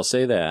so I'll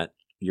say that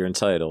you're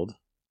entitled,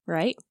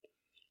 right?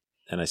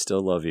 And I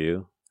still love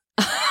you.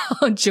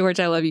 Oh, George,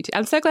 I love you too.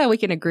 I'm so glad we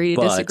can agree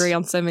to disagree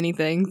on so many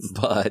things.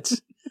 But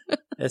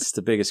that's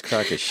the biggest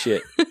crock of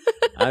shit.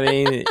 I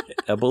mean,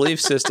 a belief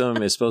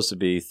system is supposed to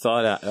be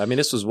thought out. I mean,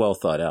 this was well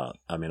thought out.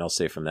 I mean, I'll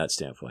say from that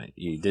standpoint,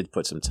 you did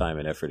put some time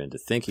and effort into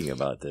thinking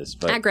about this.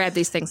 But I grabbed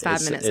these things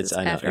 5 minutes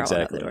I know, after exactly. I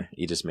went out the door.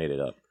 You just made it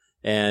up.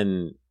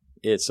 And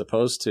it's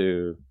supposed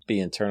to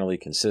be internally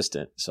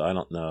consistent. So I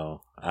don't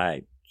know.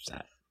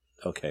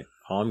 Okay.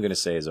 All I'm going to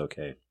say is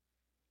okay.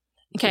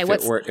 Okay,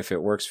 if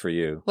it works for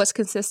you. What's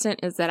consistent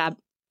is that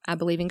I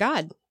believe in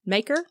God.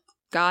 Maker,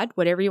 God,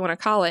 whatever you want to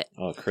call it.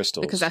 Oh,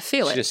 crystals. Because I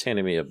feel it. She just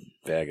handed me a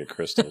bag of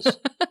crystals.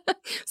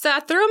 So I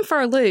threw him for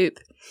a loop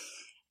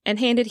and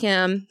handed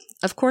him,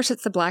 of course,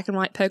 it's the black and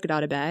white polka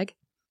dotted bag.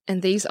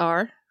 And these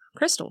are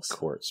crystals.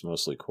 Quartz,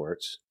 mostly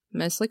quartz.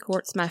 Mostly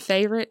quartz. My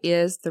favorite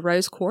is the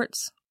rose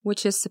quartz,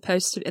 which is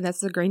supposed to, and that's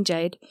the green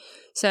jade.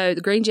 So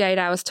the green jade,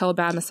 I was told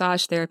by a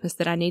massage therapist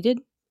that I needed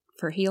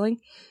for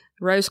healing.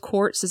 Rose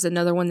quartz is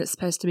another one that's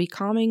supposed to be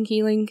calming,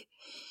 healing.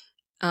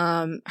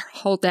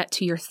 Hold that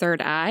to your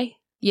third eye.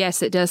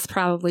 Yes, it does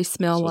probably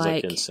smell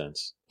like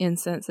incense.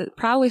 Incense. It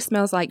probably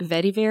smells like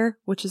vetiver,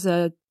 which is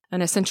an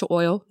essential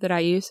oil that I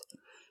use,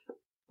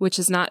 which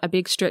is not a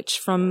big stretch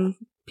from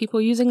people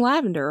using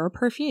lavender or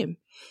perfume.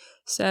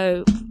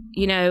 So,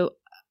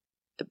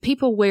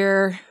 people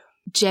wear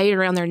jade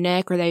around their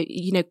neck, or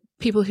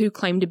people who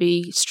claim to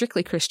be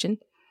strictly Christian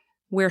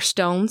wear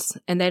stones,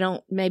 and they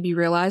don't maybe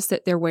realize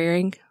that they're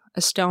wearing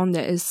a stone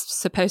that is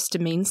supposed to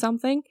mean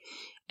something,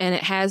 and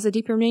it has a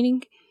deeper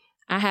meaning.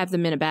 I have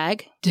them in a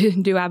bag.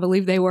 Do I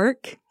believe they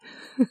work?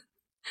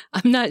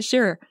 I'm not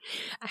sure.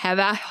 Have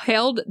I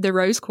held the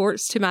rose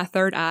quartz to my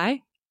third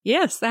eye?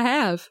 Yes, I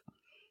have.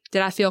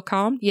 Did I feel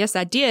calm? Yes,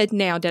 I did.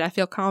 Now, did I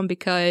feel calm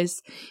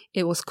because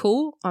it was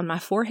cool on my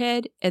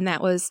forehead? And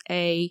that was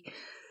a...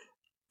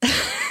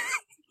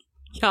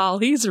 Y'all,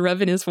 he's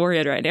rubbing his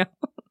forehead right now.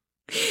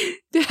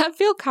 Did I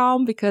feel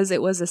calm because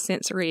it was a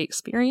sensory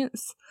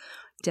experience?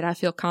 Did I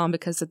feel calm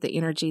because of the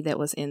energy that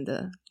was in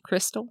the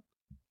crystal?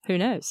 Who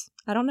knows?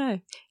 I don't know.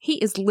 He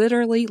is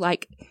literally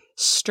like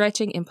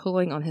stretching and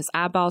pulling on his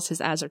eyeballs.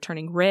 His eyes are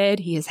turning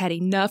red. He has had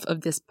enough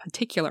of this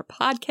particular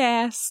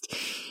podcast.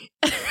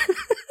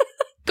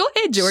 Go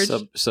ahead, George.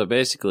 So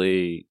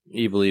basically,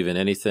 you believe in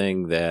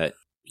anything that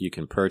you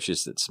can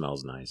purchase that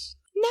smells nice.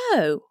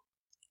 No.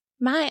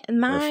 Or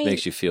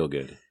makes you feel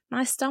good.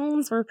 My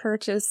stones were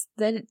purchased.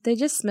 They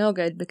just smell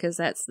good because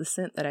that's the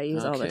scent that I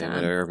use all the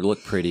time. Or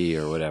look pretty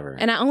or whatever.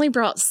 And I only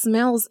brought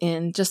smells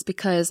in just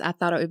because I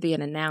thought it would be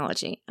an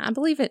analogy. I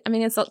believe it. I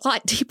mean, it's a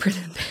lot deeper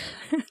than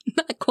that.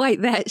 Not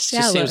quite that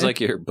shallow. It just seems like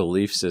your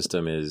belief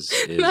system is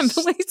My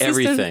belief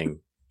everything.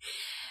 System,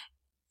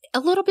 a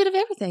little bit of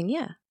everything,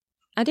 yeah.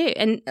 I do.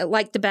 And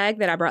like the bag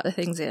that I brought the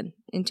things in,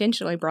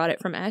 intentionally brought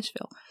it from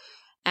Asheville.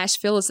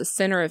 Asheville is the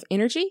center of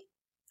energy.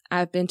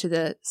 I've been to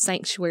the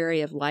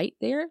Sanctuary of Light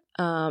there.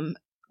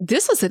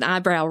 This was an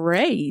eyebrow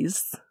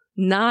raise,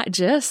 not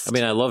just... I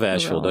mean, I love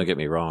Asheville, don't get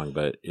me wrong,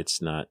 but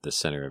it's not the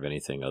center of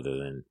anything other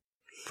than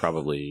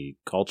probably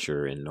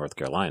culture in North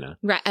Carolina.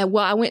 Right.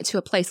 Well, I went to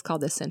a place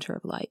called the Center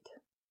of Light.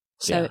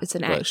 So it's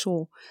an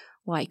actual,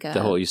 like...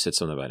 you said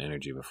something about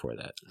energy before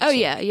that. Oh, so.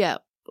 Yeah.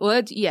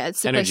 Well,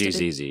 it's energy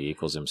is easy,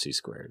 equals MC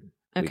squared.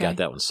 Okay. We got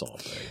that one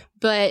solved, right?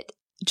 But...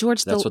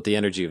 George, that's what the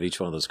energy of each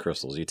one of those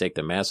crystals. You take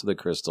the mass of the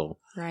crystal,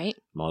 right?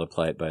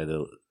 Multiply it by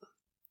the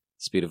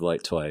speed of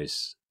light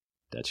twice.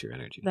 That's your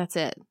energy. That's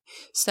it.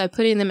 So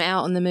putting them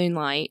out in the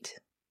moonlight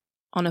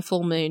on a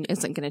full moon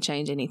isn't going to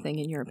change anything,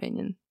 in your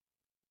opinion?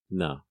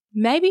 No.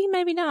 Maybe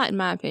not, in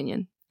my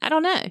opinion. I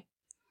don't know.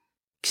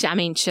 I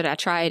mean, should I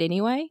try it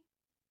anyway?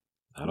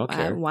 I don't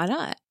care. Why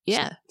not?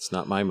 Yeah. It's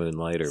not my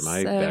moonlight or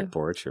my back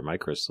porch or my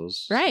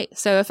crystals. Right.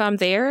 So if I'm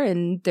there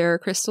and there are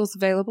crystals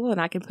available and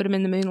I can put them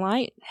in the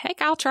moonlight,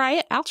 heck, I'll try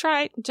it. I'll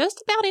try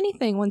just about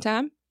anything one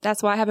time.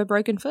 That's why I have a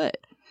broken foot,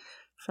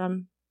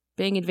 from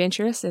being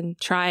adventurous and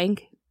trying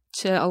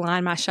to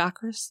align my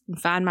chakras and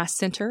find my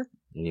center.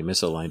 And you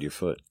misaligned your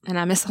foot. And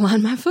I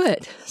misaligned my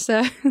foot.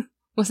 So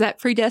was that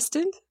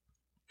predestined?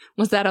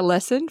 Was that a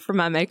lesson from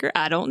my maker?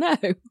 I don't know.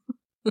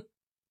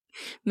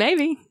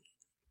 Maybe.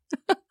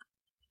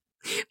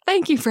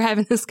 Thank you for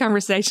having this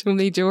conversation with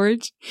me,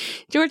 George.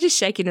 George is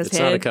shaking his head.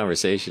 It's not a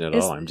conversation at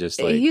all. I'm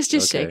just like, he's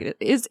just shaking it.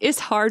 It's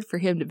hard for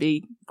him to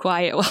be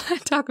quiet while I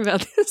talk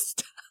about this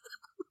stuff.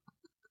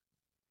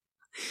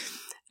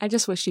 I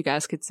just wish you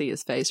guys could see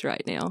his face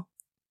right now.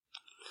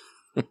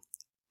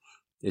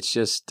 It's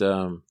just,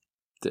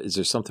 is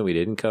there something we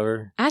didn't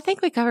cover? I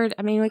think we covered.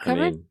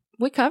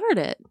 We covered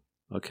it.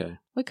 Okay.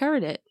 We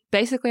covered it.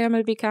 Basically, I'm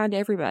going to be kind to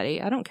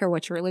everybody. I don't care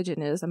what your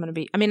religion is. I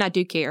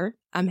do care.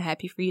 I'm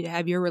happy for you to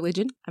have your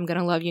religion. I'm going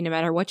to love you no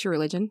matter what your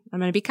religion. I'm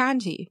going to be kind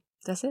to you.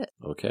 That's it.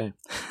 Okay.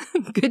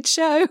 Good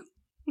show.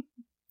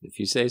 If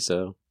you say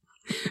so.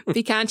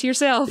 Be kind to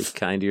yourself. Be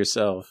kind to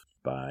yourself.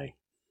 Bye.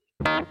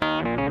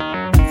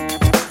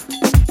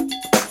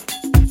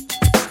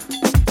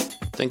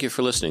 Thank you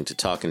for listening to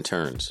Talkin'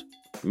 Turns.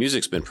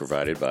 Music's been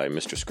provided by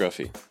Mr.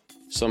 Scruffy.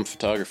 Some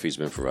photography's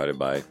been provided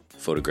by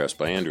Photographs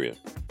by Andrea.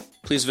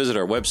 Please visit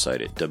our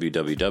website at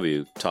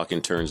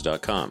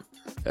www.talkinturns.com.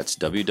 That's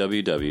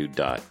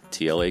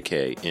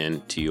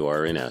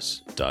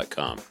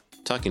www.talkinturns.com.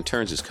 Talking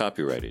Turns is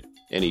copyrighted.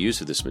 Any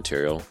use of this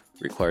material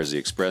requires the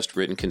expressed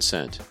written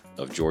consent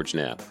of George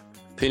Knapp.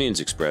 Opinions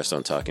expressed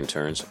on Talking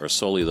Turns are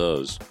solely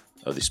those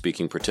of the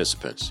speaking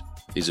participants.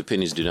 These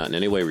opinions do not in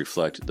any way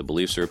reflect the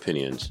beliefs or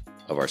opinions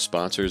of our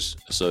sponsors,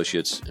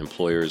 associates,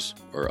 employers,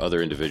 or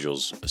other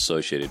individuals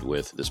associated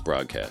with this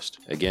broadcast.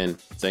 Again,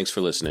 thanks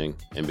for listening,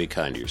 and be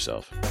kind to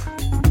yourself.